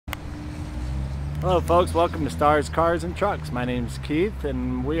Hello folks, welcome to Stars, Cars, and Trucks. My name is Keith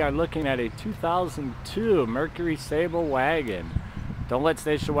and we are looking at a 2002 Mercury Sable wagon. Don't let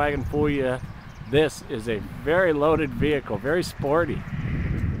station wagon fool you. This is a very loaded vehicle, very sporty.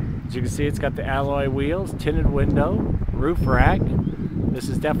 As you can see, it's got the alloy wheels, tinted window, roof rack. This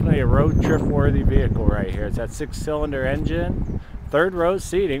is definitely a road trip worthy vehicle right here. It's that 6-cylinder engine, third row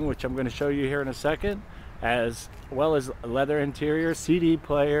seating, which I'm going to show you here in a second, as well as a leather interior, CD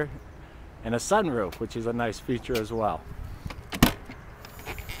player, and a sunroof, which is a nice feature as well. If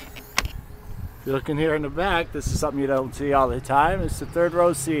you're looking here in the back, this is something you don't see all the time. It's the third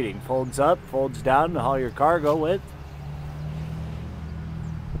row seating. Folds up, folds down to haul your cargo with.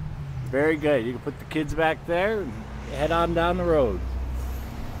 Very good. You can put the kids back there and head on down the road.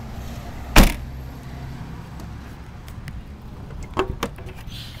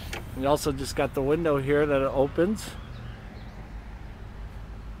 You also just got the window here that it opens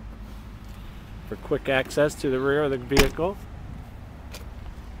for quick access to the rear of the vehicle.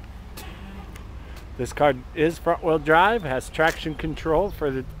 This car is front-wheel drive, has traction control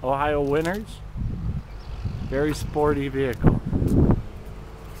for the Ohio winters. Very sporty vehicle.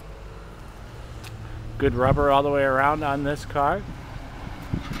 Good rubber all the way around on this car.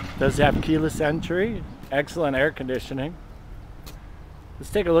 Does have keyless entry, excellent air conditioning. Let's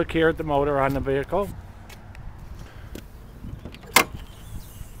take a look here at the motor on the vehicle.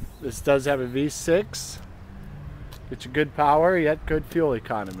 This does have a V6. It's a good power, yet good fuel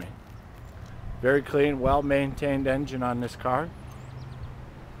economy. Very clean, well-maintained engine on this car.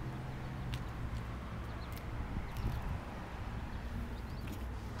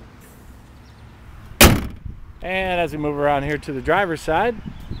 And as we move around here to the driver's side,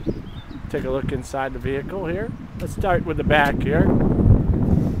 take a look inside the vehicle here. Let's start with the back here.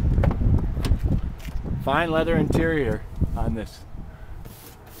 Fine leather interior on this.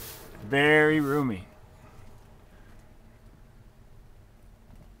 Very roomy.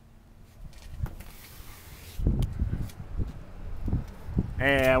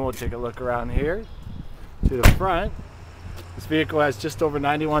 And we'll take a look around here to the front. This vehicle has just over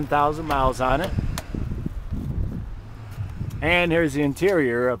 91,000 miles on it. And here's the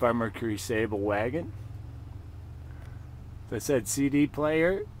interior of our Mercury Sable wagon. As I said, CD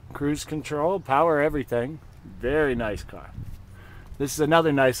player, cruise control, power everything. Very nice car. This is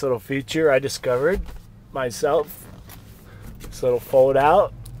another nice little feature I discovered myself. This little fold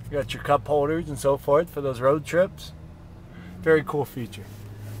out. You got your cup holders and so forth for those road trips. Very cool feature.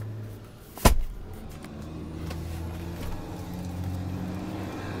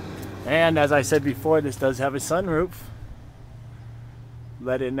 And as I said before, this does have a sunroof.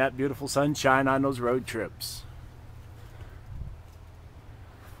 Let in that beautiful sunshine on those road trips.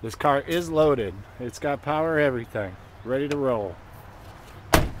 This car is loaded. It's got power, everything. Ready to roll.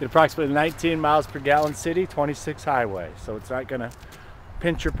 At approximately 19 miles per gallon city, 26 highway. So it's not going to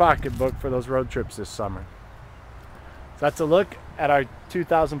pinch your pocketbook for those road trips this summer. So that's a look at our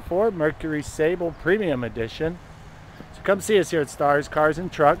 2004 Mercury Sable Premium Edition. So come see us here at Stars, Cars,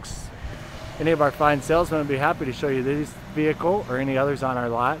 and Trucks. Any of our fine salesmen will be happy to show you this vehicle or any others on our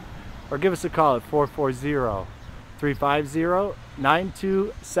lot. Or give us a call at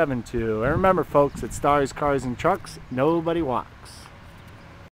 440-350-9272. And remember folks, at Stars, Cars, and Trucks, nobody walks.